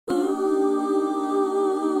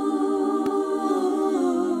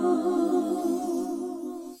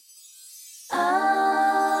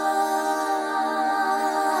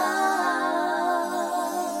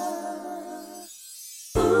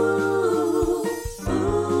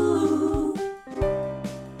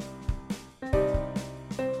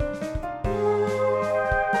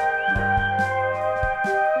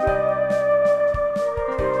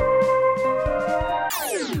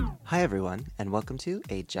and welcome to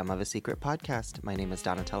A Gem of a Secret podcast. My name is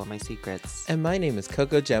Donatella My Secrets. And my name is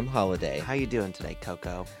Coco Gem Holiday. How you doing today,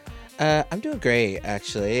 Coco? I'm doing great,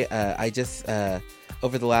 actually. I just,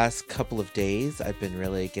 over the last couple of days, I've been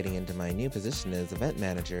really getting into my new position as event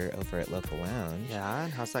manager over at Local Lounge. Yeah,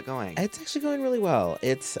 and how's that going? It's actually going really well.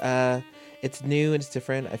 It's new and it's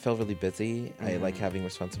different. I feel really busy. I like having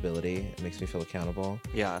responsibility. It makes me feel accountable.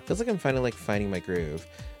 Yeah. It feels like I'm finally finding my groove.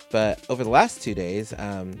 But over the last 2 days,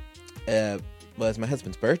 was my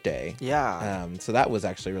husband's birthday. Yeah. So that was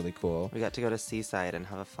actually really cool. We got to go to Seaside and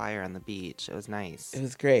have a fire on the beach. It was nice. It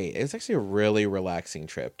was great. It was actually a really relaxing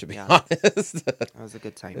trip, to be honest. It was a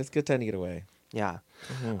good time. It was a good time to get away. Yeah.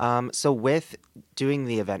 So with doing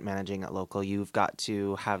the event managing at Local, you've got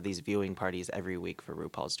to have these viewing parties every week for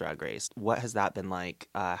RuPaul's Drag Race. What has that been like,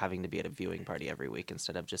 having to be at a viewing party every week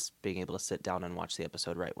instead of just being able to sit down and watch the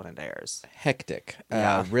episode right when it airs? Hectic.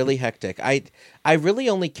 Yeah. Really hectic. I really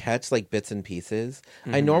only catch like bits and pieces.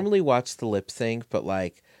 I normally watch the lip sync, but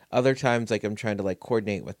like other times, like I'm trying to like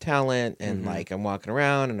coordinate with talent and like I'm walking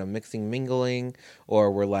around and I'm mingling,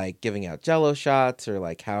 or we're like giving out jello shots or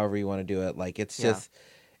like however you want to do it. Like it's just,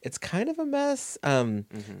 it's kind of a mess.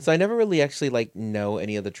 So I never really actually like know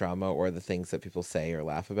any of the drama or the things that people say or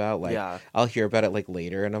laugh about. Like I'll hear about it like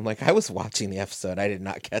later and I'm like, I was watching the episode. I did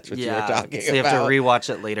not catch what you were talking about. So you have to rewatch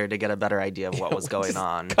it later to get a better idea of what was going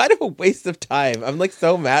on. Kind of a waste of time. I'm like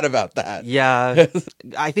so mad about that. Yeah.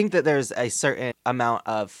 I think that there's a certain amount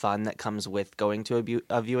of fun that comes with going to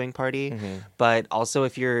a viewing party. But also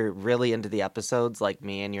if you're really into the episodes like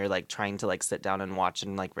me and you're like trying to like sit down and watch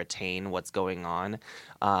and like retain what's going on,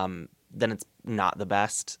 then it's not the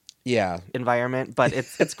best environment. But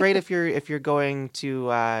it's great if you're going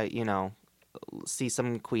to see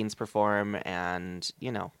some queens perform and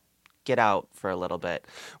get out for a little bit,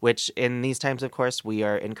 which in these times, of course, we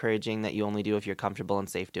are encouraging that you only do if you're comfortable and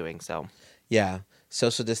safe doing so. Yeah.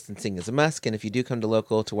 Social distancing is a must, and if you do come to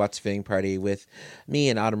Local to watch the viewing party with me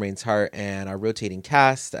and Autumn Rain's Heart and our rotating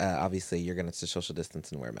cast, obviously you're going to social distance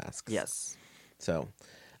and wear masks. Yes. So,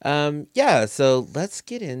 so let's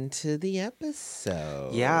get into the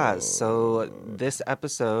episode. Yeah, so this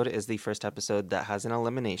episode is the first episode that has an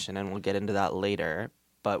elimination, and we'll get into that later.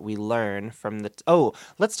 But we learn from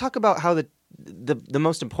let's talk about how the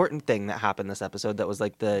most important thing that happened this episode that was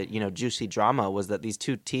like the juicy drama was that these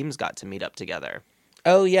two teams got to meet up together.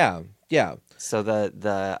 Oh yeah. So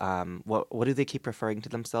what do they keep referring to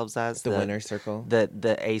themselves as? The winner circle.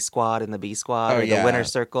 The A squad and the B squad, or the winner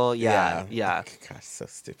circle. Yeah. Gosh, so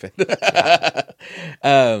stupid.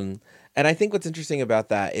 And I think what's interesting about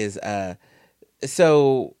that is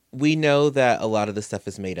so we know that a lot of the stuff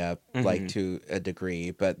is made up, like to a degree,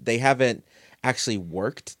 but they haven't actually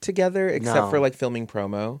worked together except for like filming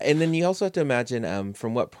promo. And then you also have to imagine,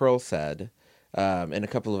 from what Pearl said, and a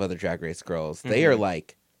couple of other Drag Race girls, they are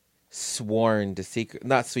like sworn to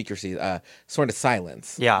sworn to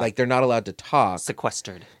silence. Yeah, like they're not allowed to talk.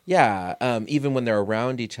 Sequestered. Yeah, even when they're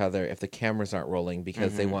around each other, if the cameras aren't rolling,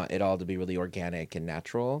 because they want it all to be really organic and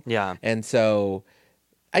natural. Yeah, and so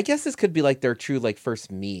I guess this could be like their true like first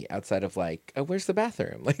meet outside of like, oh, where's the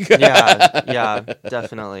bathroom? Like, yeah,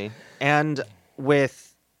 definitely. And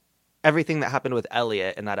with everything that happened with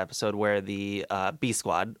Elliot in that episode, where the B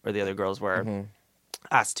squad or the other girls were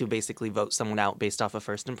asked to basically vote someone out based off of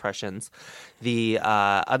first impressions, the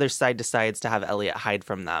other side decides to have Elliot hide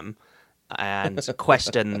from them and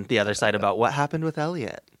question the other side about what happened with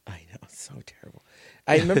Elliot. I know, it's so terrible.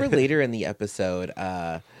 I remember later in the episode,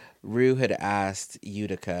 Rue had asked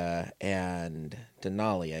Utica and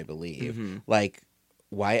Denali, I believe, like,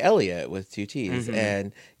 why Elliot with 2 T's?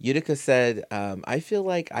 And Utica said, I feel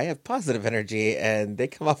like I have positive energy and they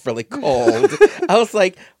come off really cold. I was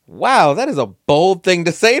like, wow, that is a bold thing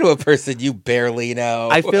to say to a person you barely know.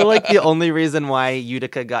 I feel like the only reason why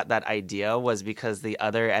Utica got that idea was because the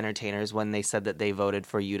other entertainers, when they said that they voted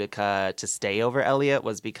for Utica to stay over Elliot,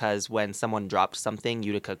 was because when someone dropped something,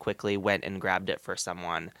 Utica quickly went and grabbed it for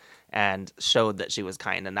someone and showed that she was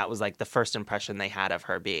kind. And that was like the first impression they had of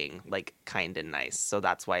her being like kind and nice. So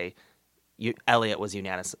that's why Elliot was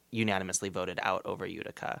unanimously voted out over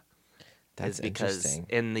Utica. That's because interesting.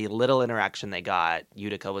 In the little interaction they got,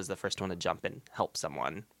 Utica was the first one to jump and help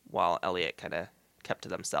someone, while Elliot kind of kept to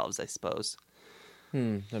themselves, I suppose.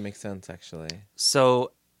 That makes sense, actually.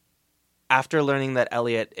 So after learning that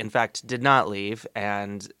Elliot, in fact, did not leave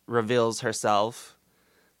and reveals herself,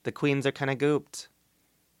 the queens are kind of gooped.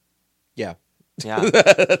 Yeah. Yeah.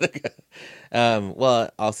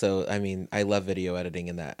 Well, also, I mean, I love video editing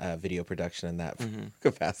and that video production in that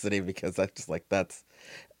capacity, because I just like that's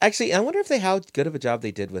actually, I wonder if how good of a job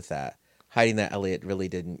they did with that. hiding that Elliot really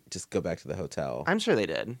didn't just go back to the hotel. I'm sure they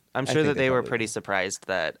did. I'm sure that they were pretty surprised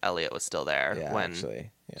that Elliot was still there when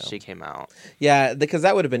she came out. Yeah, because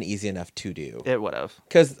that would have been easy enough to do. It would have.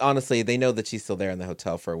 Because honestly, they know that she's still there in the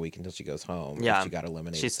hotel for a week until she goes home. Yeah, if she got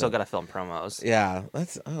eliminated. She's still got to film promos. Yeah,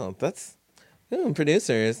 that's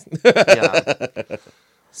producers. Yeah.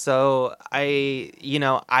 So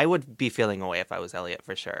I would be feeling away if I was Elliot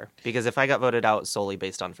for sure. Because if I got voted out solely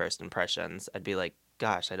based on first impressions, I'd be like,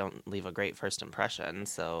 gosh, I don't leave a great first impression.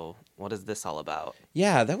 So what is this all about?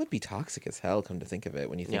 Yeah, that would be toxic as hell, come to think of it,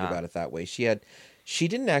 when you think about it that way. She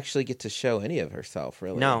didn't actually get to show any of herself,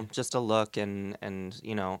 really. No, just a look and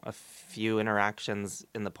a few interactions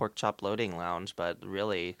in the pork chop loading lounge, but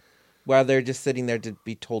really... While they're just sitting there to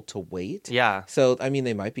be told to wait? Yeah. So, I mean,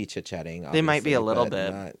 they might be chit-chatting, They might be a little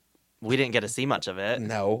bit. We didn't get to see much of it.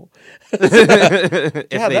 No. If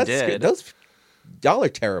they did. Y'all are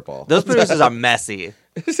terrible. Those producers are messy.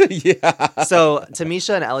 Yeah. So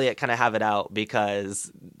Tamisha and Elliot kind of have it out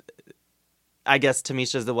because I guess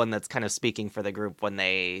Tamisha's the one that's kind of speaking for the group when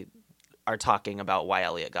they are talking about why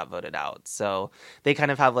Elliot got voted out. So they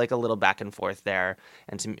kind of have like a little back and forth there.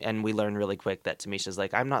 And we learn really quick that Tamisha's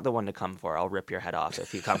like, I'm not the one to come for. I'll rip your head off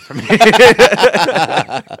if you come for me.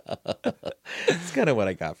 It's kind of what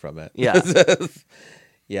I got from it. Yeah.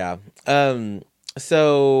 Yeah.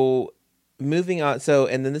 So moving on.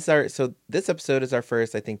 And then this episode is our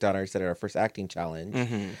first, I think Donna said it, our first acting challenge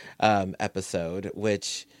episode,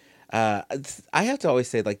 which I have to always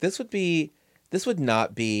say, like, this would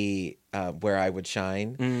not be where I would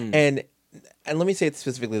shine. And let me say it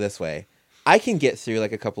specifically this way. I can get through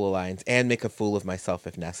like a couple of lines and make a fool of myself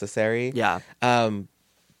if necessary. Yeah.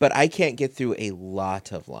 But I can't get through a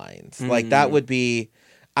lot of lines. Like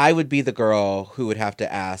I would be the girl who would have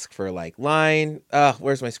to ask for like line,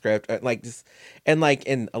 where's my script?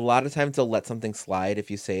 And a lot of times they'll let something slide if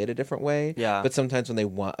you say it a different way. Yeah. But sometimes when they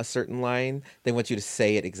want a certain line, they want you to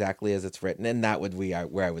say it exactly as it's written, and that would be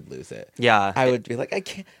where I would lose it. Yeah. I would be like,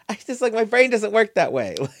 I just like, my brain doesn't work that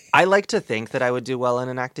way. I like to think that I would do well in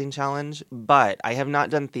an acting challenge, but I have not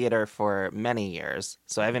done theater for many years,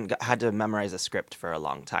 so I haven't had to memorize a script for a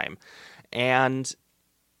long time. And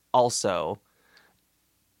also,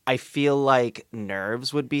 I feel like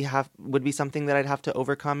nerves would be something that I'd have to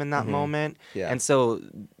overcome in that moment. Yeah. And so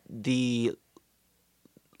the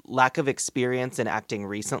lack of experience in acting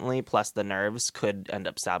recently plus the nerves could end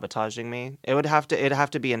up sabotaging me. It'd have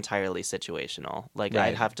to be entirely situational. Like right.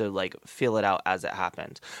 I'd have to like feel it out as it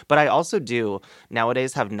happened. But I also do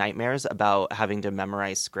nowadays have nightmares about having to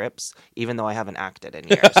memorize scripts even though I haven't acted in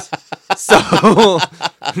years. So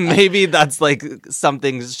maybe that's like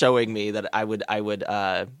something showing me that I would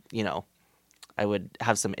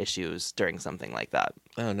have some issues during something like that.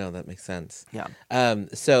 Oh, no, that makes sense. Yeah.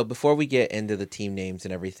 So before we get into the team names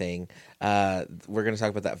and everything, we're going to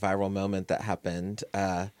talk about that viral moment that happened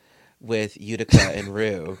with Utica and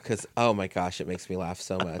Rue, because, oh my gosh, it makes me laugh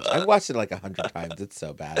so much. I've watched it like 100 times. It's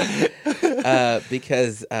so bad.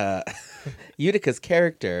 Because Utica's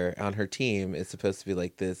character on her team is supposed to be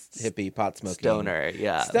like this hippie pot-smoking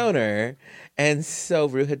stoner. And so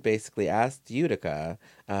Rue had basically asked Utica,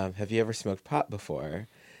 have you ever smoked pot before?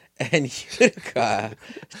 And Utica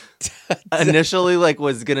initially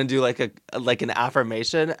was gonna do like an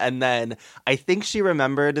affirmation, and then I think she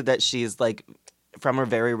remembered that she's like from a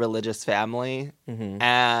very religious family,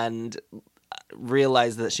 and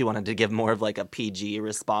realized that she wanted to give more of like a PG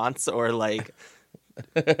response, or like.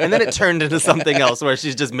 And then it turned into something else where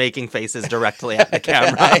she's just making faces directly at the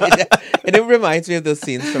camera. And it reminds me of those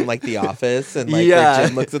scenes from like The Office, and like where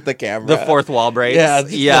Jim looks at the camera. The fourth wall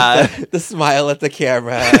breaks. Yeah. The smile at the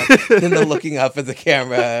camera, then the looking up at the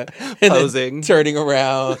camera, and posing, turning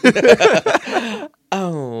around.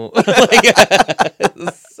 Oh,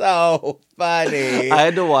 so funny. I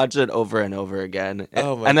had to watch it over and over again.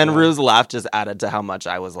 And then Rue's laugh just added to how much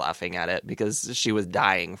I was laughing at it because she was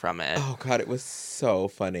dying from it. Oh God, it was so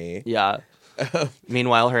funny. Yeah.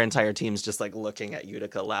 Meanwhile, her entire team's just like looking at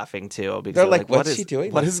Utica laughing too. Because they're like, what's she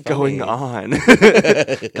doing? What is going on?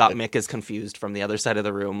 Got Mick is confused from the other side of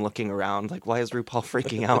the room looking around like, why is RuPaul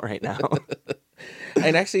freaking out right now?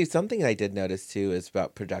 And actually, something I did notice too is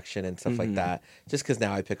about production and stuff like that. Just because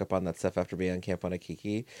now I pick up on that stuff after being on Camp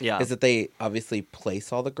Wanakiki. Yeah. Is that they obviously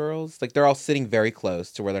place all the girls. Like they're all sitting very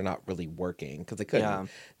close to where they're not really working because they couldn't. Yeah.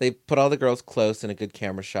 They put all the girls close in a good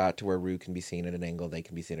camera shot to where Rue can be seen at an angle, they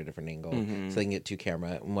can be seen at a different angle, so they can get two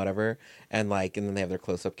camera and whatever. And then they have their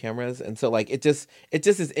close up cameras. And so like it just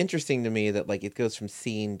is interesting to me that like it goes from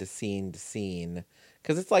scene to scene to scene.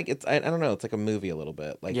 Because it's like, I don't know, it's like a movie a little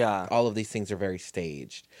bit. Like, all of these things are very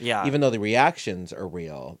staged. Yeah. Even though the reactions are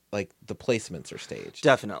real, like, the placements are staged.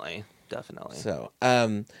 Definitely. definitely.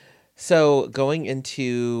 So going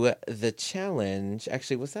into the challenge,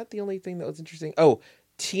 actually, was that the only thing that was interesting? Oh,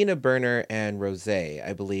 Tina Burner and Rose,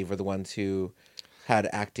 I believe, were the ones who had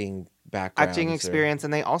acting backgrounds. Acting experience,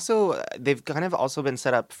 and they've kind of also been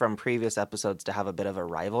set up from previous episodes to have a bit of a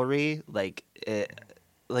rivalry. Like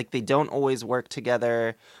they don't always work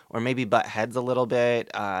together, or maybe butt heads a little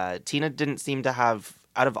bit. Tina didn't seem to have,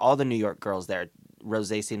 out of all the New York girls there,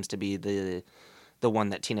 Rose seems to be the one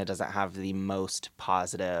that Tina doesn't have the most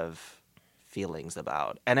positive feelings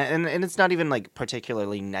about. And it's not even like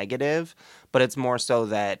particularly negative, but it's more so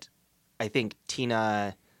that I think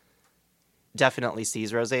Tina definitely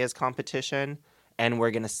sees Rose as competition, and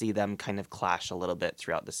we're going to see them kind of clash a little bit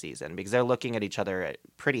throughout the season because they're looking at each other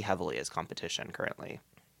pretty heavily as competition currently.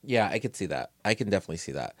 Yeah, I could see that. I can definitely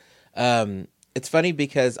see that. It's funny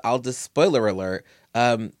because I'll just spoiler alert.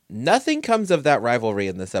 Nothing comes of that rivalry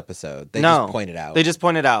in this episode. They just point it out. They just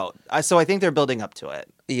point it out. So I think they're building up to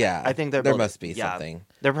it. Yeah. I think there must be something.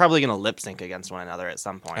 They're probably going to lip sync against one another at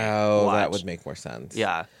some point. Oh, that would make more sense.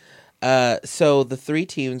 Yeah. So the three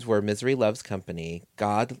teams were Misery Loves Company,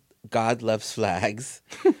 God Loves Flags,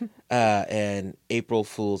 and April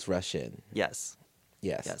Fool's Rush In. Yes.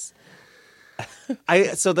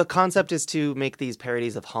 So the concept is to make these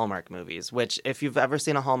parodies of Hallmark movies, which if you've ever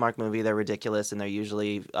seen a Hallmark movie, they're ridiculous, and they're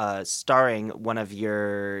usually starring one of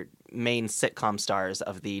your main sitcom stars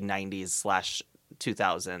of the 90s /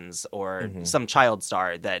 2000s, or some child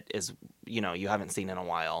star that is, you haven't seen in a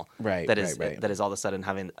while. Right. That is all of a sudden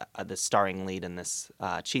having the starring lead in this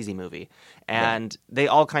cheesy movie. And they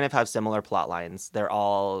all kind of have similar plot lines. They're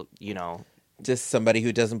all, just somebody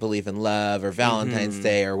who doesn't believe in love or Valentine's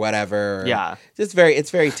Day or whatever. Yeah. It's very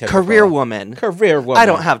typical. Career woman. I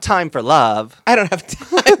don't have time for love. I don't have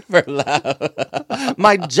time for love.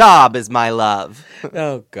 My job is my love.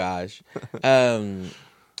 Oh, gosh.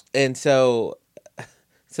 And so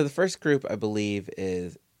the first group, I believe,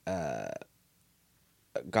 is God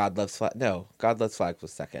Loves Flags. No, God Loves Flags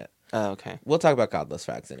was second. Oh, okay. We'll talk about God Loves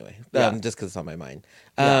Flags anyway, just because it's on my mind.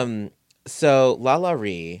 Yeah. So Lala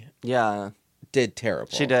Ree did terrible.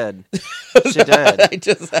 She did. She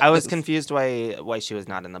did. I was confused why she was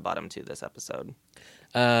not in the bottom two this episode.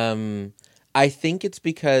 I think it's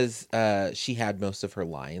because she had most of her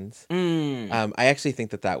lines. I actually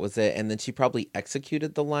think that was it, and then she probably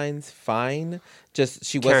executed the lines fine. Just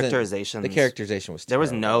the characterization was terrible. There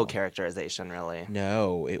was no characterization really.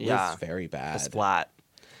 No, it was very bad. It was flat.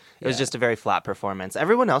 It was just a very flat performance.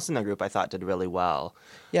 Everyone else in the group I thought did really well.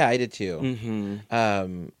 Yeah, I did too.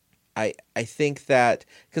 Mm-hmm. I think that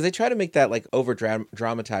because they try to make that like over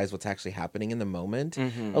dramatize what's actually happening in the moment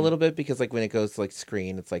a little bit, because like when it goes to like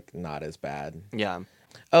screen, it's like not as bad. Yeah.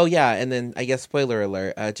 Oh yeah, and then I guess spoiler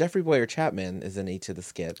alert: Jeffrey Boyer Chapman is in each of the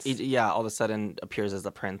skits. All of a sudden appears as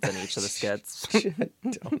a prince in each of the skits. I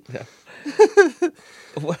don't know.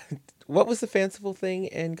 What was the fanciful thing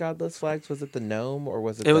in God Loves Flags? Was it the gnome or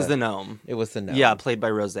was it? It was the gnome. It was the gnome. Yeah, played by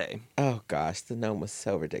Rose. Oh gosh, the gnome was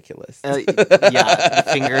so ridiculous. The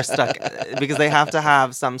finger stuck, because they have to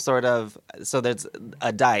have some sort of. So there's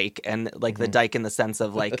a dike, and like the dike in the sense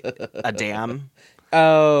of like a dam.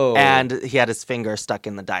 Oh. And he had his finger stuck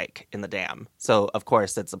in the dike, in the dam. So, of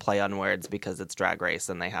course, it's a play on words because it's Drag Race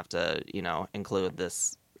and they have to, include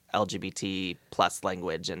this LGBT plus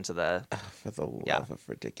language into the... Oh, for the love of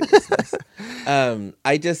ridiculousness.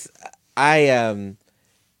 I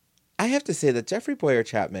have to say that Jeffrey Boyer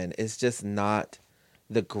Chapman is just not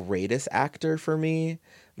the greatest actor for me.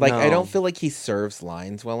 Like, no. I don't feel like he serves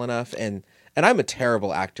lines well enough. And I'm a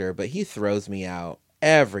terrible actor, but he throws me out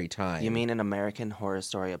every time. You mean in American Horror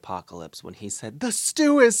Story Apocalypse when he said, "The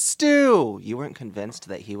stew is stew"? You weren't convinced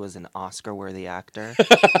that he was an Oscar-worthy actor?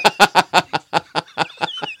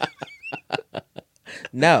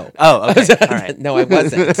 No. Oh, okay. All right. No, I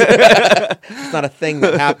wasn't. It's not a thing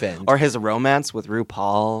that happened. Or his romance with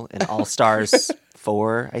Rupaul in All Stars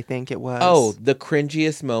 4, I think it was. Oh, the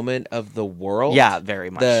cringiest moment of the world? Yeah, very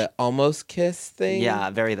much. The almost kiss thing? Yeah,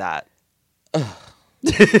 very that. Ugh.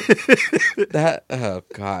 Oh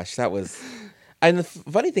gosh, that was. And the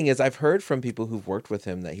funny thing is, I've heard from people who've worked with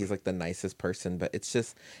him that he's like the nicest person, but it's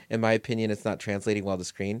just, in my opinion, it's not translating well to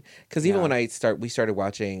screen. Because even when we started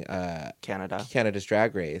watching Canada's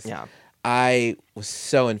Drag Race. Yeah, I was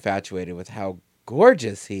so infatuated with how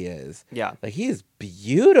gorgeous he is. Yeah, like he is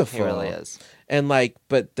beautiful. He really is. And like,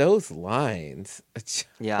 but those lines.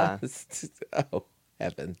 Yeah. Oh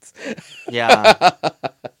heavens. Yeah.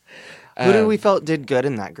 Who did we felt did good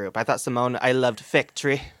in that group? I thought Simone. I loved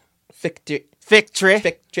Victory. Victory. Victory.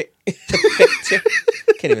 Victory. Victory.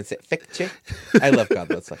 Can't even say it. Victory. I love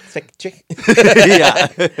Godless. Like, victory. Yeah.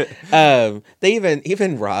 They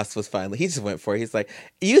even Ross was finally, he just went for it. He's like,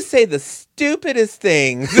 you say the stupidest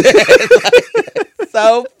things.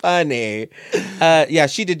 So funny. Yeah,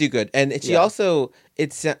 she did do good. And she also,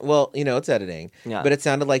 it's editing. Yeah. But it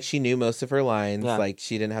sounded like she knew most of her lines. Yeah. Like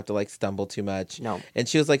she didn't have to like stumble too much. No. And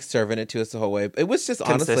she was like serving it to us the whole way. It was just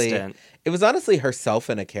Consistent. it was honestly herself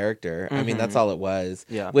in a character. I mean, that's all it was.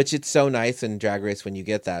 Yeah. Which it's so nice in Drag Race when you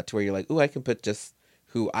get that to where you're like, ooh, I can put just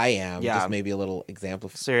who I am. Yeah. Just maybe a little example.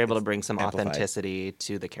 So you're able to bring some amplified. authenticity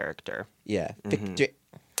to the character. Yeah.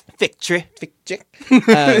 Victory.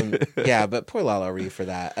 Yeah, but poor Lala Ree for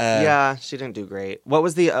that. Yeah, she didn't do great. What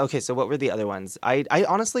was so what were the other ones? I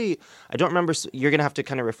honestly, I don't remember. You're going to have to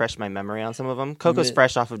kind of refresh my memory on some of them. Coco's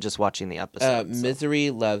fresh off of just watching the episode.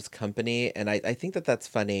 Misery Loves Company, and I think that's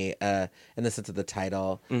funny in the sense of the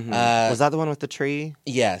title. Was that the one with the tree?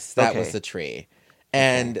 Yes, that was the tree.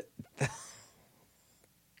 And...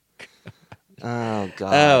 Oh,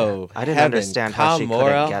 God. Oh, I didn't understand how she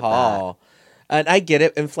couldn't get that. And I get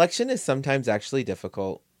it. Inflection is sometimes actually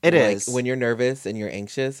difficult. It like, is. When you're nervous and you're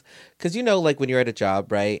anxious. Because, like when you're at a job,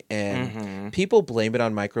 right? And people blame it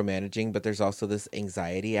on micromanaging, but there's also this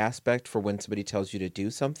anxiety aspect for when somebody tells you to do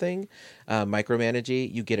something.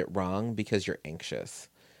 Micromanaging, you get it wrong because you're anxious.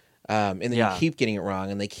 And then you keep getting it wrong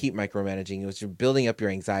and they keep micromanaging. You're building up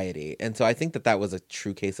your anxiety. And so I think that was a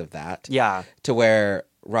true case of that. Yeah. To where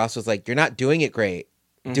Ross was like, you're not doing it great.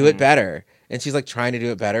 Do it better. And she's like trying to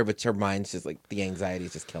do it better, but her mind's just like the anxiety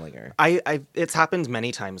is just killing her. It's happened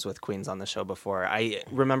many times with queens on the show before. I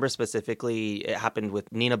remember specifically it happened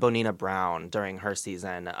with Nina Bonina Brown during her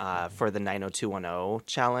season for the 90210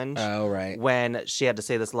 challenge. Oh, right. When she had to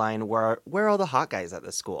say this line, where are all the hot guys at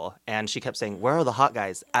this school? And she kept saying, where are the hot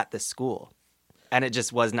guys at this school? And it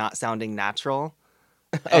just was not sounding natural.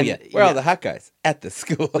 Where are all the hot guys at the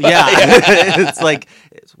school? Yeah. It's like,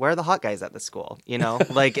 where are the hot guys at the school?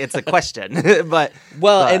 Like it's a question.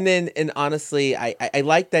 And honestly, I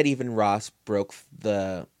like that even Ross broke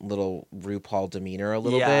the little RuPaul demeanor a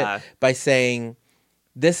little bit by saying,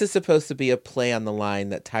 this is supposed to be a play on the line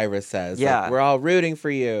that Tyra says. Yeah. Like, we're all rooting for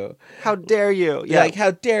you. How dare you? Yeah. Like,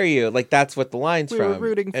 how dare you? Like, that's what the line's from. We're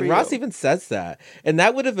rooting for you. And Ross even says that. And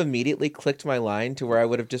that would have immediately clicked my line to where I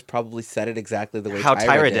would have just probably said it exactly the way how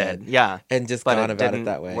Tyra did. Yeah. And just gone about it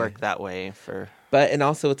that way. Work that way for... And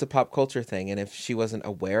also it's a pop culture thing. And if she wasn't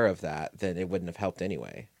aware of that, then it wouldn't have helped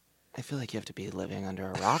anyway. I feel like you have to be living under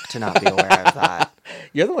a rock to not be aware of that.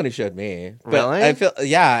 You're the one who showed me. But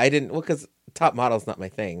really? I didn't, because top model's not my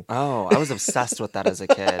thing. Oh, I was obsessed with that as a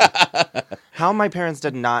kid. How my parents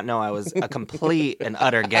did not know I was a complete and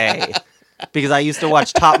utter gay. Because I used to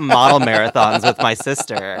watch top model marathons with my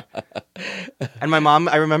sister. And my mom,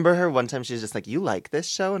 I remember her one time, she was just like, you like this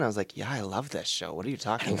show? And I was like, yeah, I love this show. What are you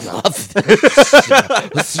talking about? I love this show.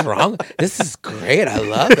 What's wrong? This is great. I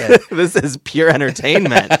love it. This is pure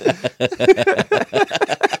entertainment.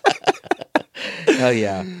 Oh,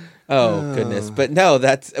 yeah. Oh, goodness. But no,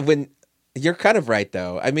 that's when... You're kind of right,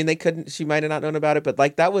 though. I mean, she might have not known about it, but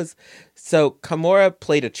like that was... So Kimora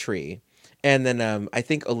played a tree. And then I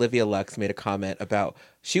think Olivia Lux made a comment about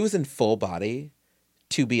she was in full body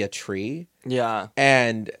to be a tree. Yeah.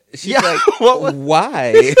 And she's like,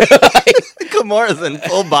 why? Kimora's in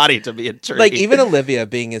full body to be a tree. Like even Olivia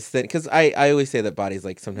being as thin, because I always say that bodies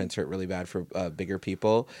like sometimes hurt really bad for bigger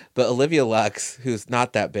people. But Olivia Lux, who's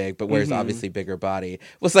not that big, but wears obviously bigger body,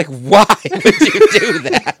 was like, why would you do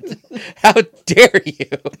that? How dare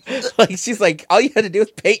you? Like she's like, all you had to do was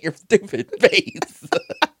paint your stupid face.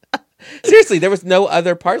 Seriously, there was no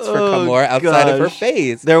other parts for Kimora outside of her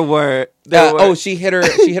face. There were. Oh, she hit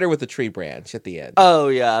her with a tree branch at the end. Oh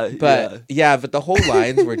yeah, but but the whole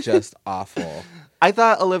lines were just awful. I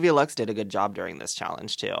thought Olivia Lux did a good job during this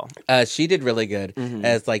challenge too. She did really good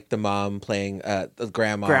as like the mom playing the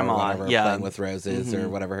grandma or whatever, playing with roses or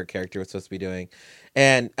whatever her character was supposed to be doing,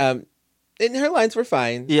 and her lines were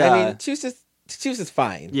fine. Yeah, I mean she was just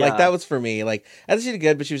fine. Yeah. Like that was for me. Like I think she did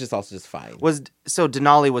good, but she was just also just fine. So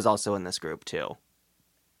Denali was also in this group too,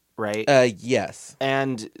 right? Yes.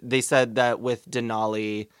 And they said that with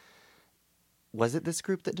Denali, was it this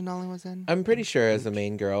group that Denali was in? I'm pretty sure as the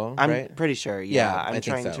main girl. I'm pretty sure. Yeah, I'm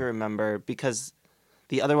trying so. to remember because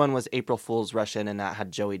the other one was April Fool's Russian, and that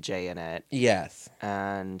had Joey J in it. Yes.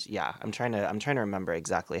 And yeah, I'm trying to remember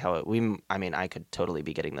exactly how it. I mean, I could totally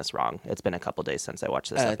be getting this wrong. It's been a couple days since I watched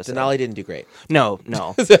this episode. Denali didn't do great. No.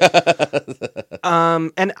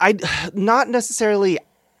 And I not necessarily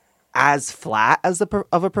as flat as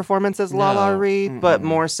of a performance as La La No. Ree, but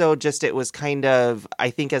more so just it was kind of,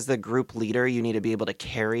 I think as the group leader, you need to be able to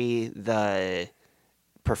carry the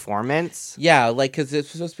performance. Yeah, like, because it's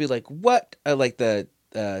supposed to be like, what, like the,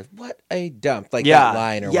 what a dump, like that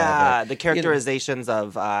line or whatever. Yeah, the characterizations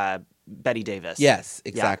of Betty Davis. Yes,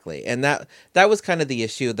 exactly. And that was kind of the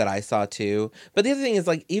issue that I saw too. But the other thing is,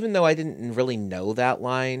 like, even though I didn't really know that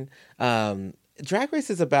line, Drag Race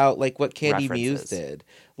is about like what Candy Muse did,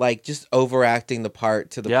 like just overacting the part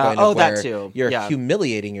to the point of where that too. You're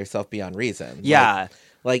humiliating yourself beyond reason. Yeah,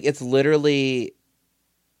 like it's literally,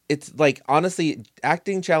 it's like, honestly,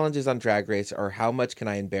 acting challenges on Drag Race are how much can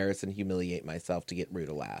I embarrass and humiliate myself to get Rue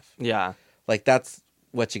to laugh. Yeah, like that's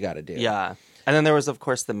what you got to do. Yeah. And then there was, of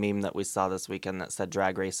course, the meme that we saw this weekend that said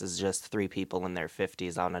Drag Race is just 3 people in their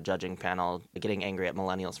 50s on a judging panel getting angry at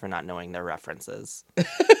millennials for not knowing their references.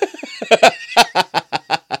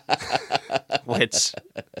 Which,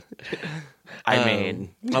 I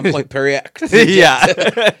mean... On point, correct. Yeah.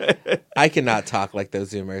 I cannot talk like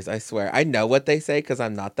those Zoomers, I swear. I know what they say because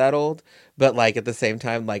I'm not that old, but like at the same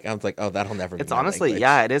time, like I was like, oh, that'll never be It's my honestly, language.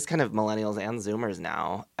 yeah, it is kind of millennials and Zoomers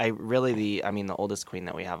now. The oldest queen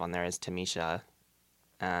that we have on there is Tamisha.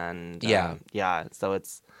 And so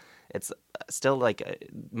it's still like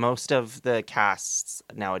most of the casts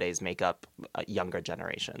nowadays make up younger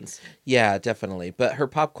generations. Yeah, definitely. But Rue's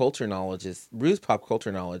pop culture knowledge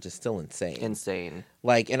is still insane.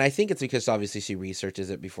 Like, and I think it's because obviously she researches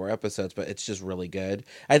it before episodes, but it's just really good.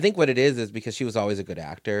 I think what it is because she was always a good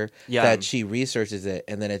actor, that she researches it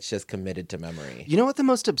and then it's just committed to memory. You know what the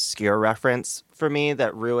most obscure reference for me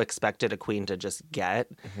that Rue expected a queen to just get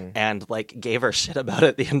and like gave her shit about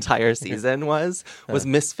it the entire season was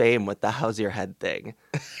Miss Fame with the "How's your head" thing.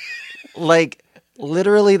 Like,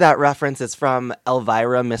 literally that reference is from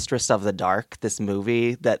Elvira, Mistress of the Dark, this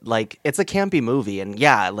movie that, like, it's a campy movie, and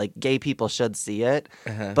yeah, like, gay people should see it,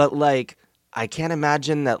 but, like, I can't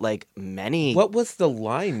imagine that, like, many... What was the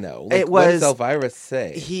line, though? Like, it was... What does Elvira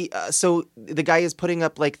say? So the guy is putting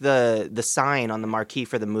up, like, the sign on the marquee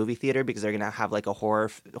for the movie theater because they're going to have, like, a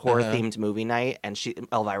horror-themed movie night, and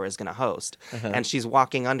Elvira is going to host. And she's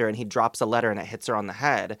walking under, and he drops a letter, and it hits her on the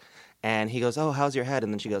head. And he goes, "Oh, how's your head?"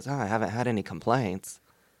 And then she goes, "Oh, I haven't had any complaints."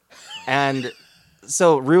 And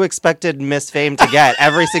so Rue expected Miss Fame to get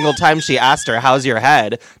every single time she asked her, "How's your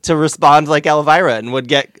head?" to respond like Elvira and would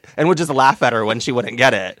just laugh at her when she wouldn't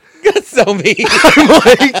get it. That's so mean. I'm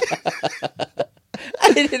like,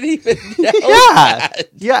 I didn't even know.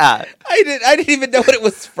 Yeah. I didn't even know what it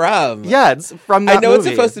was from. Yeah, it's from that movie. I know it's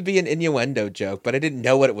supposed to be an innuendo joke, but I didn't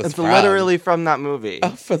know what it was from. It's literally from that movie. Oh,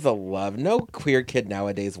 for the love. No queer kid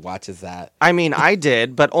nowadays watches that. I mean, I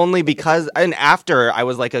did, but only because, and after I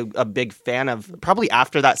was like a big fan of, probably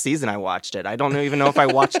after that season I watched it. I don't even know if I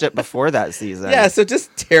watched it before that season. Yeah, so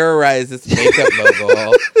just terrorize this makeup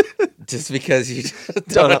mogul just because you just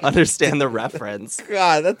don't understand the reference.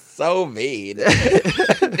 God, that's so mean.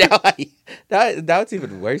 Now it's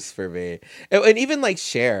even worse for me. And even like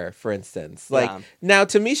Cher, for instance. Like, now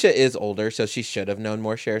Tamisha is older, so she should have known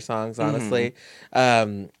more Cher songs, honestly.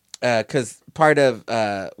 Because part of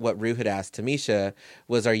what Rue had asked Tamisha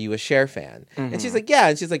was, "Are you a Cher fan?" And she's like, "Yeah."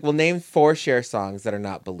 And she's like, "Well, name 4 Cher songs that are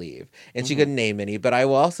not Believe." And she couldn't name any, but I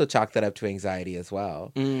will also chalk that up to anxiety as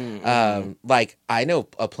well. Like, I know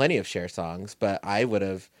plenty of Cher songs, but I would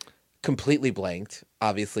have completely blanked,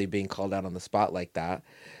 obviously being called out on the spot like that.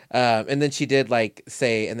 And then she did like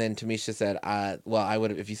say, and then Tamisha said, well, I would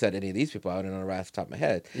have, if you said any of these people, I would have known right off the top of my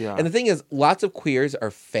head. Yeah. And the thing is, lots of queers are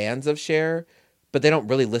fans of Cher, but they don't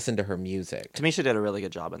really listen to her music. Tamisha did a really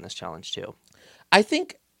good job in this challenge too. I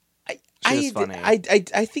think she was funny. I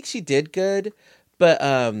think she did good, but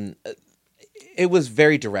it was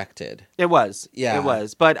very directed. It was. Yeah. It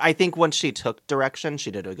was. But I think once she took direction, she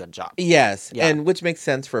did a good job. Yes. Yeah. And which makes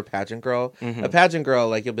sense for a pageant girl. A pageant girl,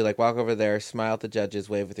 like, you'll be like, walk over there, smile at the judges,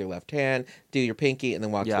 wave with your left hand, do your pinky, and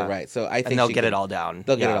then walk to the right. So I think they'll get it all down.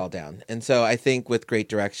 They'll get it all down. And so I think with great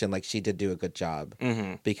direction, like, she did do a good job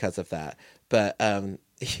because of that. But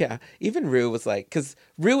yeah, even Rue was like, because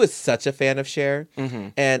Rue is such a fan of Cher,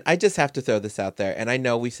 and I just have to throw this out there. And I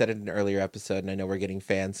know we said it in an earlier episode, and I know we're getting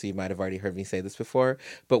fans, so you might have already heard me say this before.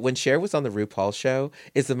 But when Cher was on the Rupaul show,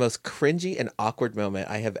 is the most cringy and awkward moment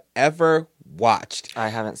I have ever watched. I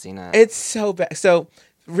haven't seen it. It's so bad. So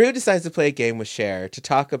Rue decides to play a game with Cher to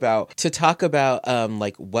talk about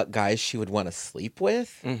like what guys she would want to sleep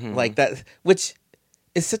with, like that, which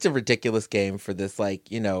is such a ridiculous game for this,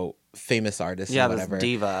 like, you know, famous artist or whatever. This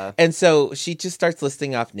diva. And so she just starts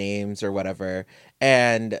listing off names or whatever,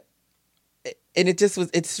 and and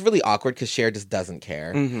it's really awkward because Cher just doesn't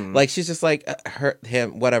care. Mm-hmm. Like, she's just like,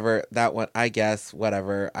 him, whatever, that one, I guess,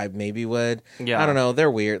 whatever, I maybe would. Yeah. I don't know,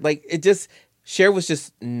 they're weird. Like, Cher was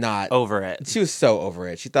just not over it. She was so over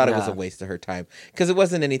it. She thought it was a waste of her time because it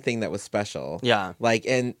wasn't anything that was special. Yeah. Like,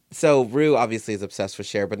 and so Rue obviously is obsessed with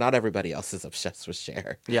Cher, but not everybody else is obsessed with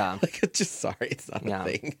Cher. Yeah. Like, it's just, sorry, it's not a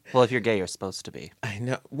thing. Well, if you're gay, you're supposed to be. I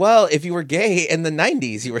know. Well, if you were gay in the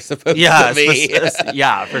 90s, you were supposed to be.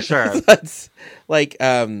 Yeah, for sure. That's, like,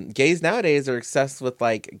 gays nowadays are obsessed with,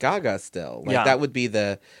 like, Gaga still. Like, that would be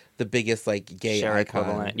the biggest, like, gay Cher icon.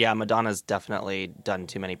 equivalent. Yeah, Madonna's definitely done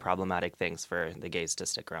too many problematic things for the gays to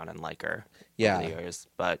stick around and like her over the years.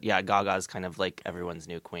 But yeah, Gaga's kind of like everyone's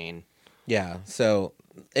new queen. Yeah, so,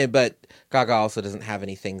 but Gaga also doesn't have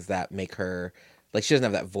any things that make her, like, she doesn't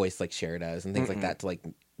have that voice like Cher does and things like that to, like,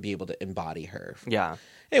 be able to embody her. Yeah.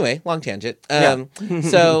 Anyway, long tangent. So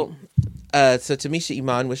Tamisha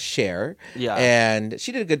Iman was Cher. Yeah. And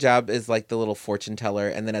she did a good job as, like, the little fortune teller.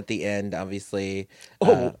 And then at the end, obviously,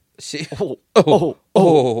 Jeffrey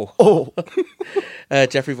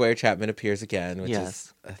Boyer Chapman appears again, which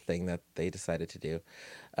is a thing that they decided to do.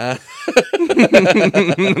 A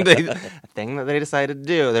thing that they decided to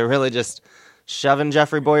do. They're really just shoving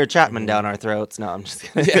Jeffrey Boyer Chapman down our throats. No, I'm just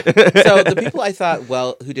kidding. So the people I thought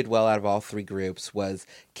who did well out of all three groups was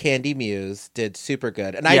Candy Muse did super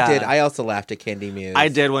good, and I also laughed at Candy Muse. I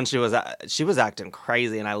did when she was acting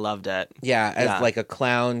crazy, and I loved it. Yeah, as like a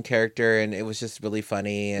clown character, and it was just really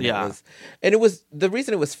funny. And it was the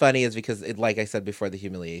reason it was funny is because like I said before, the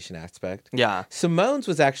humiliation aspect. Yeah, Simone's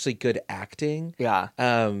was actually good acting. Yeah,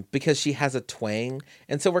 because she has a twang,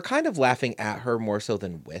 and so we're kind of laughing at her more so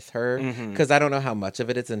than with her because I don't know how much of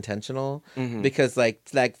it is intentional because like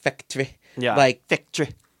factory,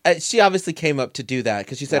 factory. She obviously came up to do that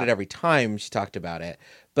because she said it every time she talked about it.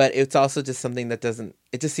 But it's also just something that doesn't...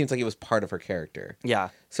 It just seems like it was part of her character. Yeah.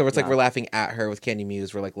 So it's like we're laughing at her with Candy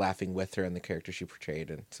Muse. We're like laughing with her and the character she portrayed.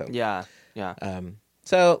 And so yeah.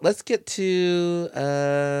 So let's get to...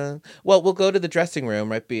 we'll go to the dressing room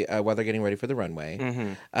while they're getting ready for the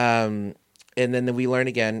runway. And then we learn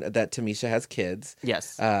again that Tamisha has kids.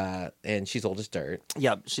 Yes. And she's old as dirt.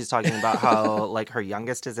 Yep. She's talking about how like her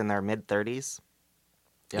youngest is in their mid-30s.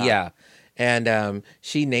 Yeah. And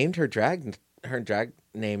she named her drag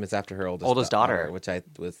name is after her oldest daughter, which I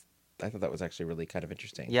thought that was actually really kind of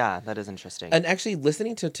interesting. Yeah, that is interesting. And actually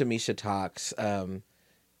listening to Tamisha talks and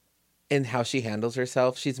how she handles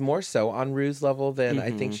herself, she's more so on Rue's level than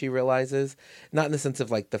I think she realizes. Not in the sense of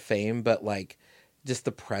like the fame, but like just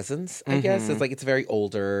the presence, I guess. It's like it's very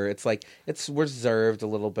older. It's like it's reserved a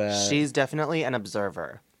little bit. She's definitely an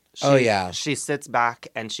observer. She sits back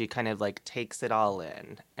and she kind of like takes it all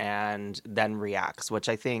in and then reacts, which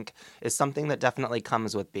I think is something that definitely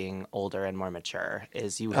comes with being older and more mature.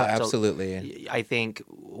 Is you have absolutely. I think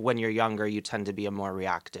when you're younger, you tend to be a more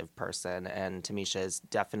reactive person, and Tamisha is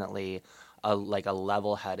definitely a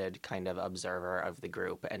level-headed kind of observer of the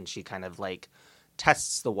group, and she kind of like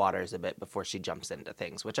tests the waters a bit before she jumps into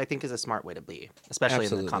things, which I think is a smart way to be, especially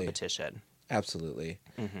in the competition. Absolutely.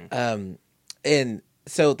 And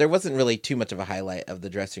so there wasn't really too much of a highlight of the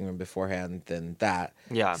dressing room beforehand than that.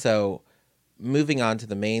 Yeah. So moving on to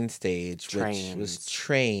the main stage, which was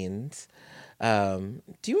trains. Do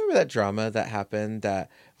you remember that drama that happened that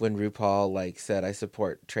when RuPaul like said, I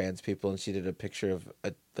support trans people, and she did a picture of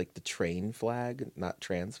like the train flag, not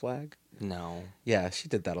trans flag? No. Yeah, she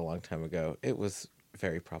did that a long time ago. It was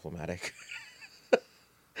very problematic.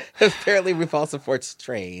 Apparently RuPaul supports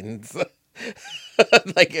trains.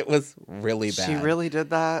 Like, it was really bad. She really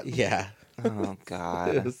did that? Yeah. Oh,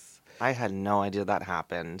 God. I had no idea that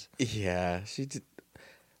happened. Yeah, she did.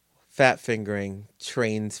 Fat fingering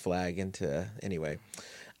trains flag into... Anyway.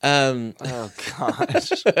 Oh,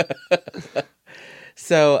 gosh.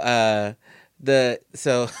 So, the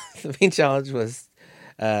main challenge was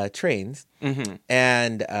trains.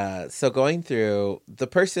 And so going through... The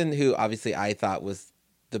person who obviously I thought was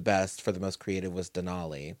the best for the most creative was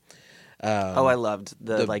Denali. I loved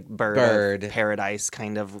the like bird of paradise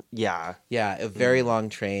kind of. Yeah, a very long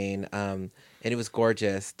train, and it was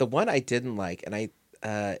gorgeous. The one I didn't like, and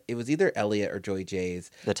it was either Elliot or Joy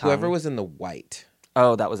J's. Whoever was in the white.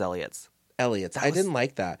 Oh, that was Elliot's. I didn't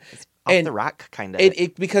like that. Off the rack kind of.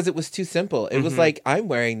 It because it was too simple. It was like, I'm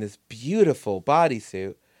wearing this beautiful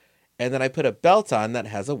bodysuit, and then I put a belt on that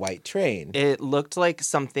has a white train. It looked like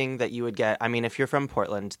something that you would get. I mean, if you're from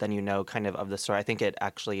Portland, then you know kind of the store. I think it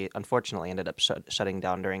actually, unfortunately, ended up shutting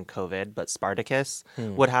down during COVID, but Spartacus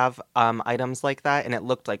would have items like that, and it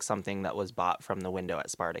looked like something that was bought from the window at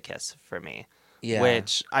Spartacus for me. Yeah.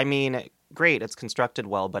 Which, I mean, great, it's constructed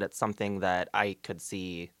well, but it's something that I could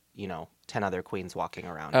see 10 other queens walking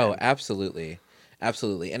around. Oh, absolutely.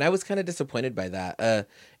 Absolutely. And I was kind of disappointed by that.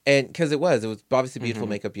 And because it was obviously beautiful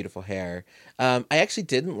makeup, beautiful hair. I actually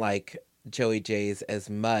didn't like Joey J's as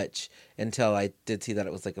much until I did see that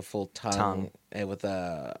it was like a full tongue. And with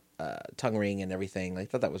a tongue ring and everything. I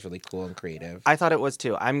thought that was really cool and creative. I thought it was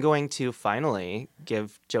too. I'm going to finally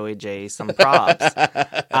give Joey J some props.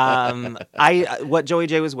 What Joey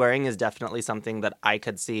J was wearing is definitely something that I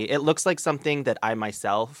could see. It looks like something that I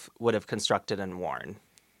myself would have constructed and worn.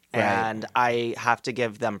 Right. And I have to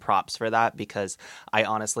give them props for that because I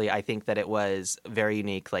think that it was very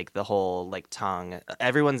unique. Like the whole like tongue,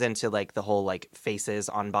 everyone's into like the whole like faces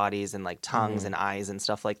on bodies and like tongues and eyes and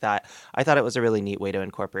stuff like that. I thought it was a really neat way to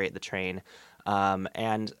incorporate the train.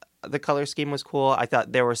 And the color scheme was cool. I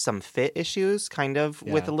thought there were some fit issues kind of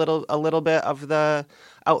with a little bit of the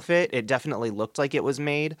outfit. It definitely looked like it was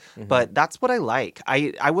made, but that's what I like.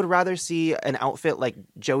 I would rather see an outfit like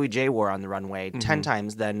Joey J wore on the runway 10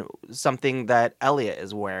 times than something that Elliot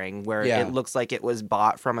is wearing where it looks like it was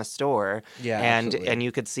bought from a store. Yeah, and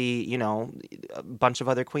you could see, a bunch of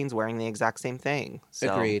other queens wearing the exact same thing.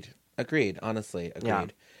 So. Agreed. Honestly,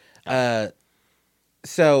 agreed. Yeah.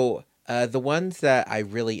 The ones that I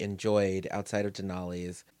really enjoyed outside of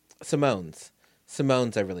Denali's, Simone's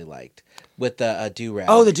I really liked with the do-rag.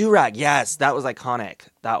 Oh, the do-rag. Yes, that was iconic.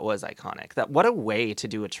 What a way to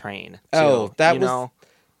do a train. Too, oh,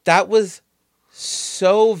 that was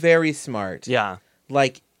so very smart. Yeah.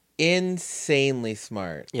 Like insanely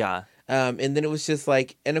smart. Yeah. And then it was just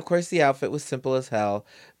like, and of course the outfit was simple as hell,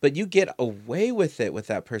 but you get away with it with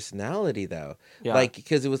that personality though. Yeah. Like,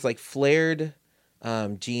 because it was like flared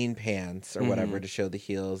jean pants or whatever to show the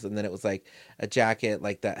heels, and then it was like a jacket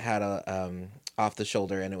like that had a off the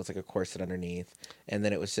shoulder, and it was like a corset underneath, and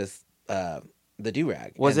then it was just the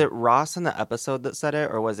do-rag. Was it Ross in the episode that said it,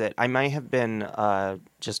 or was it? I might have been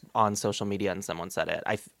just on social media and someone said it.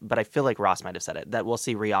 But I feel like Ross might have said it, that we'll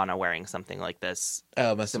see Rihanna wearing something like this.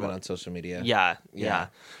 Oh, it must have been on social media. Yeah.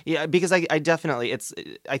 Because I definitely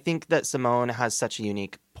I think that Simone has such a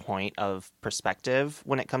unique point of perspective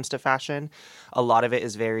when it comes to fashion. A lot of it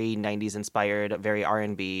is very 90s inspired, very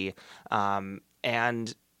R&B,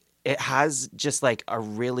 and it has just like a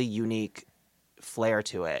really unique flair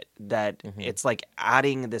to it that it's like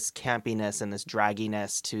adding this campiness and this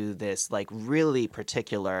dragginess to this like really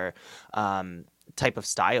particular type of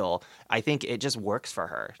style. I think it just works for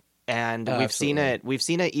her. And we've seen it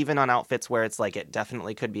even on outfits where it's like it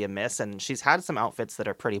definitely could be a miss, and she's had some outfits that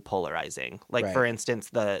are pretty polarizing. Like for instance,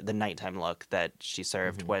 the nighttime look that she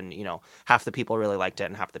served when, half the people really liked it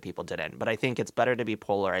and half the people didn't. But I think it's better to be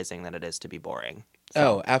polarizing than it is to be boring.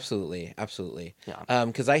 So. Oh, absolutely. Yeah.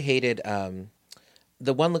 Because I hated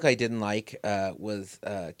the one look I didn't like was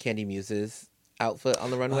Candy Muse's outfit on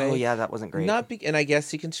the runway. Oh yeah, that wasn't great. And I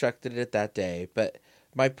guess he constructed it that day, but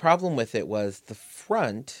my problem with it was the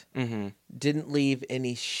front didn't leave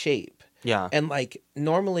any shape. Yeah. And like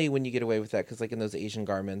normally when you get away with that, because like in those Asian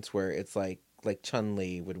garments where it's like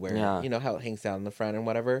Chun-Li would wear, how it hangs down in the front and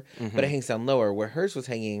whatever, but it hangs down lower. Where hers was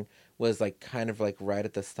hanging was like kind of like right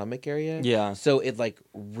at the stomach area. Yeah. So it like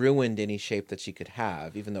ruined any shape that she could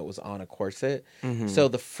have, even though it was on a corset. So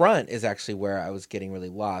the front is actually where I was getting really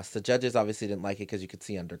lost. The judges obviously didn't like it because you could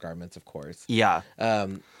see undergarments, of course. Yeah.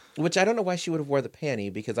 Which I don't know why she would have wore the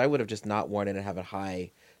panty, because I would have just not worn it and have a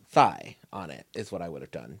high thigh on it is what I would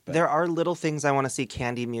have done. But. There are little things I want to see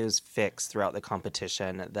Candy Muse fix throughout the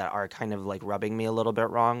competition that are kind of like rubbing me a little bit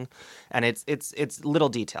wrong, and it's little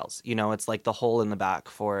details. It's like the hole in the back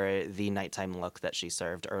for the nighttime look that she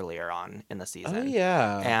served earlier on in the season. Oh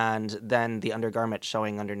yeah, and then the undergarment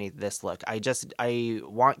showing underneath this look. I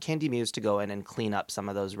want Candy Muse to go in and clean up some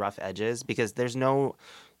of those rough edges, because there's no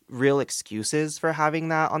real excuses for having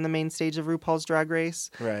that on the main stage of RuPaul's Drag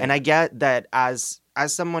Race. Right. And I get that as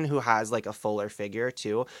someone who has like a fuller figure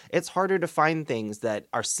too, it's harder to find things that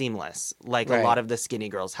are seamless, like a lot of the skinny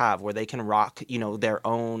girls have, where they can rock, their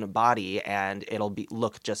own body and it'll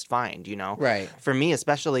look just fine, Right. For me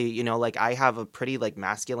especially, like I have a pretty like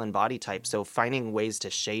masculine body type, so finding ways to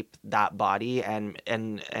shape that body and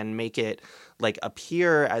make it like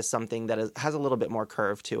appear as something that has a little bit more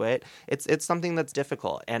curve to it, it's something that's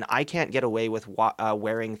difficult, and I can't get away with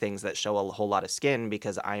wearing things that show a whole lot of skin,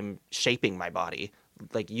 because I'm shaping my body,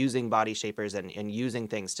 like using body shapers and using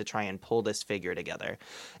things to try and pull this figure together.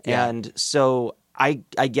 Yeah. And so I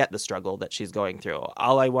get the struggle that she's going through.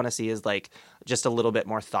 All I want to see is like just a little bit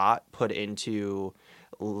more thought put into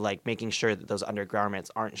like making sure that those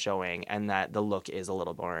undergarments aren't showing, and that the look is a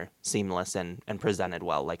little more seamless and presented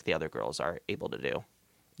well, like the other girls are able to do.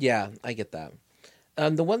 Yeah, I get that.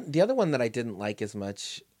 The other one that I didn't like as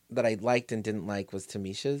much that I liked and didn't like was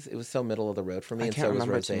Tamisha's. It was so middle of the road for me. I and can't so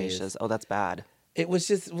remember was Rosé's. Tamisha's. Oh, that's bad. It was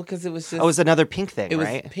just because it was just. Oh, it was another pink thing, it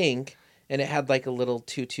right? was pink, and it had like a little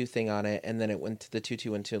tutu thing on it, and then it went to the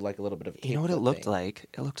tutu into like a little bit of. You know what it looked like?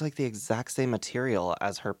 It looked like the exact same material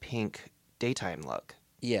as her pink daytime look.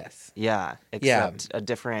 Yes. Yeah, except a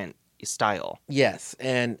different style. Yes,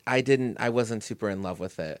 and I wasn't super in love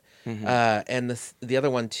with it. Mm-hmm. And the other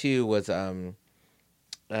one too was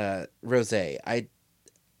Rosé.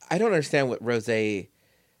 I don't understand what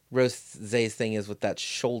Rosé's thing is with that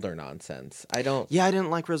shoulder nonsense. I don't. Yeah, I didn't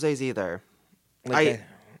like Rosé's either. Like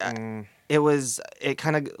It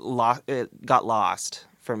kind of got lost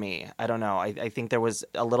for me. I don't know. I think there was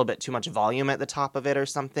a little bit too much volume at the top of it or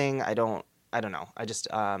something. I don't know. I just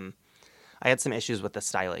I had some issues with the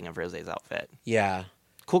styling of Rosé's outfit. Yeah.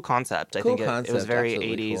 Cool concept. I think it was very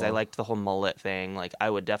absolutely 80s. cool. I liked the whole mullet thing. Like, I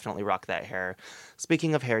would definitely rock that hair.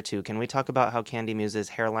 Speaking of hair, too, can we talk about how Candy Muse's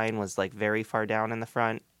hairline was, like, very far down in the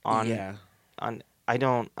front? I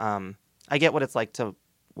don't, I get what it's like to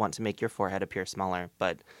want to make your forehead appear smaller,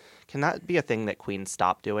 but can that be a thing that queens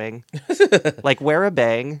stop doing? Like, wear a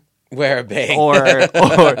bang. Wear a bang.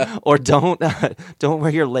 or don't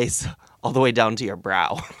wear your lace all the way down to your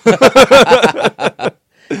brow.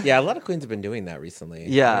 Yeah, a lot of queens have been doing that recently.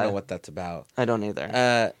 Yeah. I don't know what that's about. I don't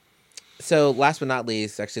either. So last but not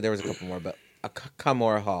least, actually there was a couple more, but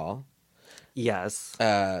Kamora Hall. Yes.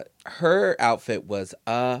 Her outfit was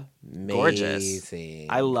amazing. Gorgeous.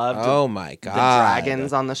 I loved Oh my god. the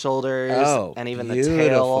dragons on the shoulders and even the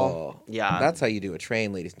tail. Yeah. That's how you do a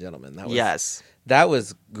train, ladies and gentlemen. That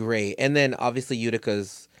was great. And then obviously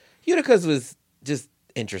Utica's was just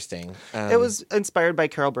interesting. It was inspired by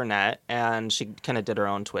Carol Burnett, and she kind of did her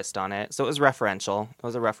own twist on it. So it was referential. It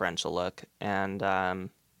was a referential look, and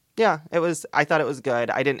it was. I thought it was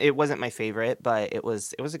good. It wasn't my favorite, but it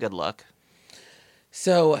was a good look.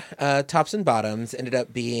 So tops and bottoms ended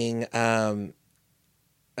up being. So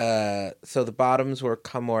the bottoms were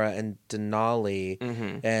Kamora and Denali,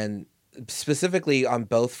 and specifically on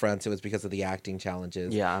both fronts, it was because of the acting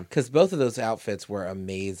challenges. Yeah. Because both of those outfits were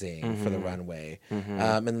amazing for the runway.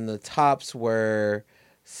 And then the tops were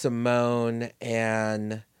Simone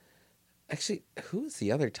and... Actually, who was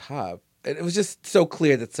the other top? It was just so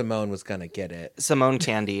clear that Simone was going to get it. Simone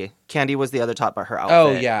Candy. Candy was the other top, but her outfit.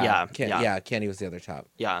 Oh, yeah. Yeah. Candy was the other top.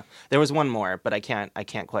 Yeah. There was one more, but I can't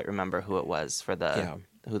quite remember who it was for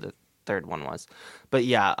who the third one was. But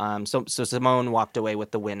yeah, so Simone walked away with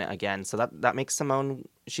the win again. So that makes Simone,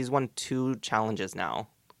 she's won 2 challenges now.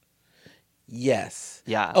 Yes.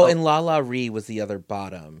 Yeah. Oh, and Lala Ree was the other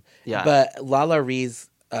bottom. Yeah. But Lala Ree's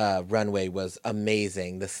runway was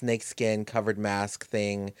amazing. The snakeskin covered mask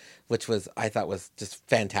thing, which I thought was just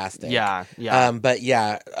fantastic. Yeah. Yeah. But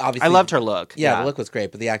yeah, obviously. I loved her look. Yeah, the look was great,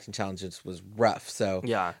 but the acting challenges was rough. So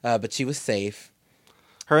yeah. But she was safe.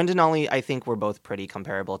 Her and Denali, I think, were both pretty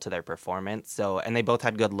comparable to their performance. And they both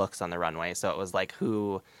had good looks on the runway. So it was like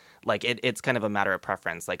it's kind of a matter of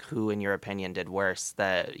preference. Like, who, in your opinion, did worse?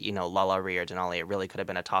 Lala Ree or Denali? It really could have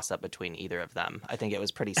been a toss-up between either of them. I think it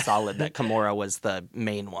was pretty solid that Kamora was the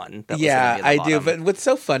main one. I do. But what's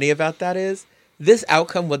so funny about that is this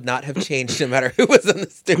outcome would not have changed no matter who was on the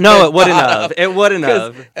stupid. No, it wouldn't have. It wouldn't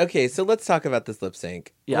have. Okay, so let's talk about this lip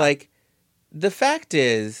sync. Yeah. Like, the fact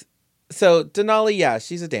is... So Denali, yeah,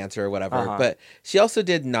 she's a dancer or whatever, but she also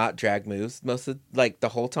did not drag moves most of the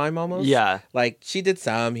whole time almost. Yeah, like she did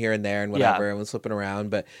some here and there and whatever and was flipping around,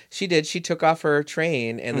 but she took off her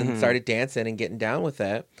train and then started dancing and getting down with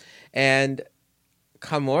it. And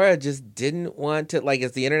Kamora just didn't want to,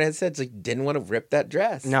 as the internet said, didn't want to rip that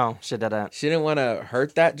dress. No, she didn't. She didn't want to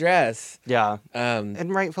hurt that dress. Yeah,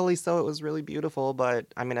 and rightfully so. It was really beautiful, but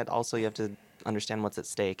I mean, you have to understand what's at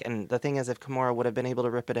stake. And the thing is, if Kamora would have been able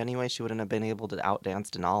to rip it anyway, she wouldn't have been able to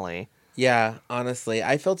outdance Denali. Yeah, honestly,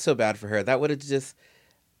 I felt so bad for her. That would have just...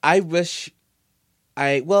 actually,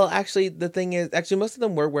 the thing is... Actually, most of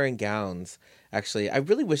them were wearing gowns. Actually, I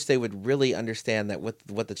really wish they would really understand that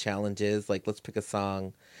what the challenge is. Like, let's pick a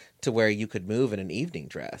song to where you could move in an evening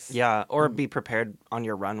dress. Yeah, or be prepared on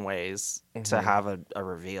your runways to have a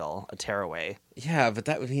reveal, a tearaway. Yeah, but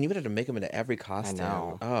you would have to make them into every costume. I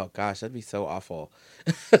know. Oh, gosh, that'd be so awful.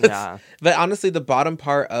 Yeah. But honestly, the bottom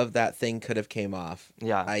part of that thing could have came off.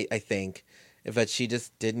 Yeah. I think. But she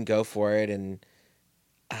just didn't go for it, and...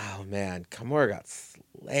 Oh, man, Kamora got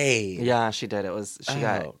slayed. Yeah, she did. She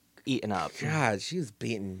got eaten up. God, she was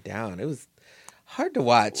beaten down. It was hard to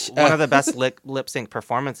watch. One of the best lip sync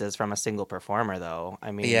performances from a single performer, though.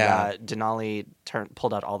 I mean, Denali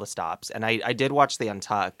pulled out all the stops, and I did watch the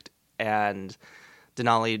Untucked, and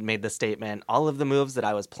Denali made the statement, all of the moves that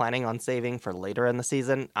I was planning on saving for later in the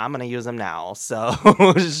season, I'm going to use them now. So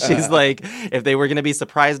she's like, if they were going to be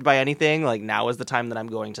surprised by anything, like now is the time that I'm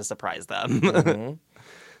going to surprise them. Mm-hmm.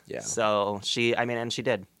 Yeah. So and she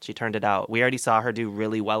did. She turned it out. We already saw her do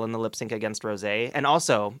really well in the lip sync against Rosé. And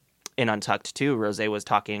also in Untucked too, Rosé was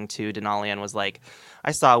talking to Denali and was like,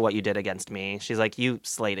 I saw what you did against me. She's like, you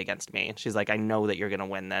slayed against me. She's like, I know that you're going to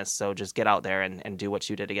win this. So just get out there and do what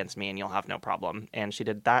you did against me and you'll have no problem. And she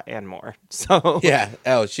did that and more. So yeah.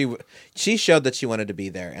 Oh, she showed that she wanted to be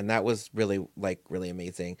there. And that was really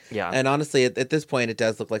amazing. Yeah. And honestly, at this point, it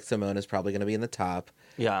does look like Simone is probably going to be in the top.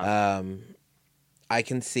 Yeah. I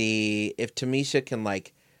can see if Tamisha can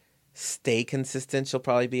like stay consistent, she'll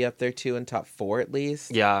probably be up there too in top 4 at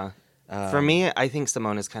least. Yeah. For me, I think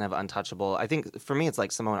Simone is kind of untouchable. I think for me, it's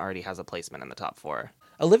like Simone already has a placement in the top 4.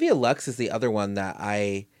 Olivia Lux is the other one that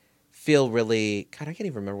I feel really... God, I can't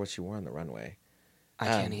even remember what she wore on the runway. I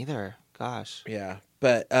can't either. Gosh. Yeah.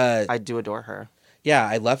 But... I do adore her. Yeah,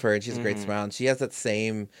 I love her, and she's a great smile. And she has that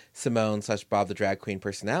same Simone/Bob the Drag Queen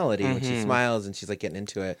personality when she smiles and she's like getting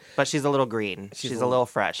into it. But she's a little green. She's a little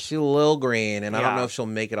fresh. She's a little green, and I don't know if she'll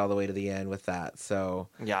make it all the way to the end with that. So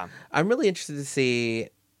yeah, I'm really interested to see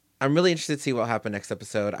what will happen next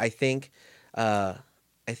episode. I think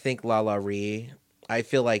Lala Ree. I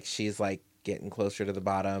feel like she's like getting closer to the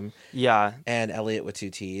bottom. Yeah, and Elliot with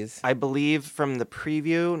 2 T's. I believe from the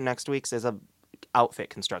preview, next week's is a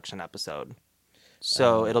outfit construction episode.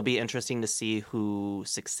 So it'll be interesting to see who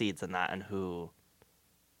succeeds in that and who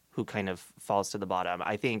kind of falls to the bottom.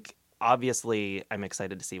 I think, obviously, I'm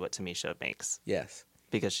excited to see what Tamisha makes. Yes.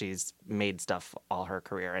 Because she's made stuff all her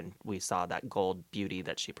career, and we saw that gold beauty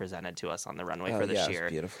that she presented to us on the runway for this year.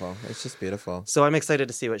 It's beautiful. It's just beautiful. So I'm excited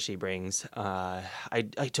to see what she brings. I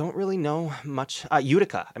don't really know much.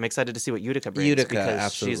 Utica. I'm excited to see what Utica brings because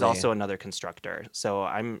absolutely. She's also another constructor. So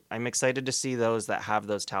I'm excited to see those that have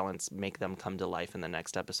those talents make them come to life in the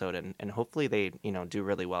next episode, and hopefully they do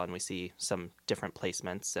really well, and we see some different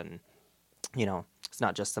placements, and it's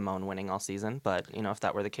not just Simone winning all season, but if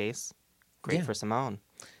that were the case. Great for Simone.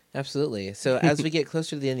 Absolutely. So as we get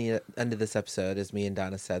closer to the end of this episode, as me and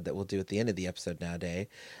Donna said that we'll do at the end of the episode nowadays,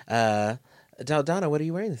 Donna, what are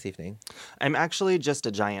you wearing this evening? I'm actually just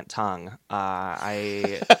a giant tongue.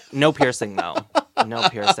 No piercing, though. No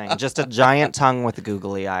piercing. Just a giant tongue with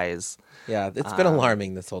googly eyes. Yeah, it's been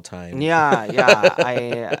alarming this whole time.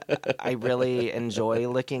 Yeah. I really enjoy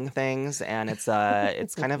licking things, and it's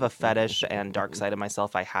kind of a fetish and dark side of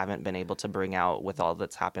myself I haven't been able to bring out with all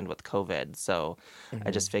that's happened with COVID. So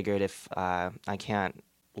I just figured if I can't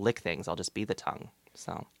lick things, I'll just be the tongue.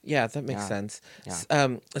 So yeah, that makes sense.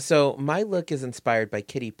 Yeah. So my look is inspired by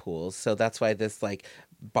kiddie pools, so that's why this like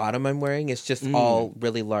bottom I'm wearing is just all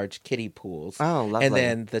really large kiddie pools. Oh, lovely. And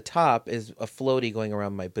then the top is a floaty going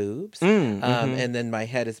around my boobs. And then my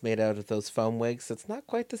head is made out of those foam wigs. So it's not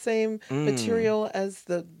quite the same material as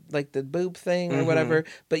the boob thing or whatever.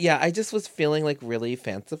 But yeah, I just was feeling like really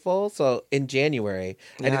fanciful. So in January,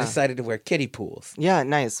 I decided to wear kiddie pools. Yeah,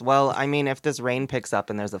 nice. Well, I mean, if this rain picks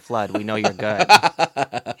up and there's a flood, we know you're good.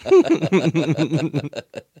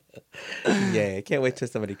 Yeah, I can't wait till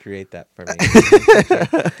somebody create that for me.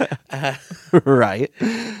 Right.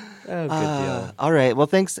 Oh, good deal. All right. Well,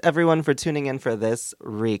 thanks everyone for tuning in for this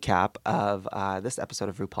recap of this episode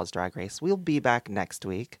of RuPaul's Drag Race. We'll be back next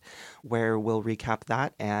week where we'll recap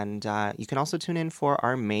that. And you can also tune in for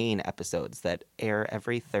our main episodes that air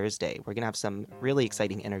every Thursday. We're going to have some really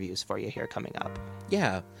exciting interviews for you here coming up.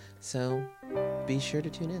 Yeah. So be sure to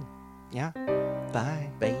tune in. Yeah. Bye.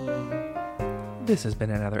 Bye. This has been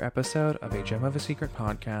another episode of A Gem of a Secret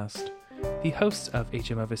podcast. The hosts of A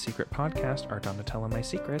Gem of a Secret podcast are Donatella My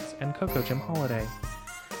Secrets and Coco Gem Holiday.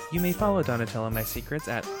 You may follow Donatella My Secrets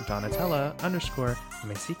at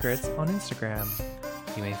Donatella_My Secrets on Instagram.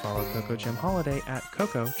 You may follow Coco Gem Holiday at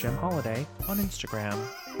Coco Gem Holiday on Instagram.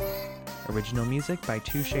 Original music by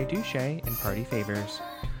Touche Douche and Party Favors.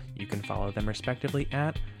 You can follow them respectively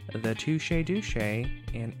at The Touche Douche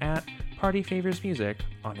and at Party Favors Music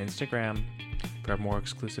on Instagram. For more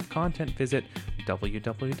exclusive content, visit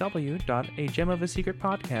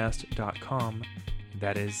www.agemofasecretpodcast.com.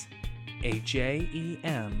 That is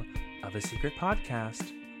AJEM of a secret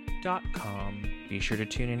podcast.com. Be sure to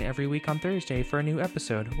tune in every week on Thursday for a new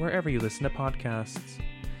episode wherever you listen to podcasts.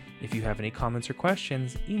 If you have any comments or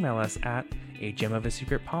questions, email us at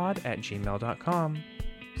agemofasecretpod@gmail.com.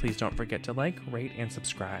 Please don't forget to like, rate, and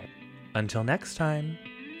subscribe. Until next time,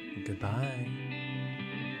 goodbye.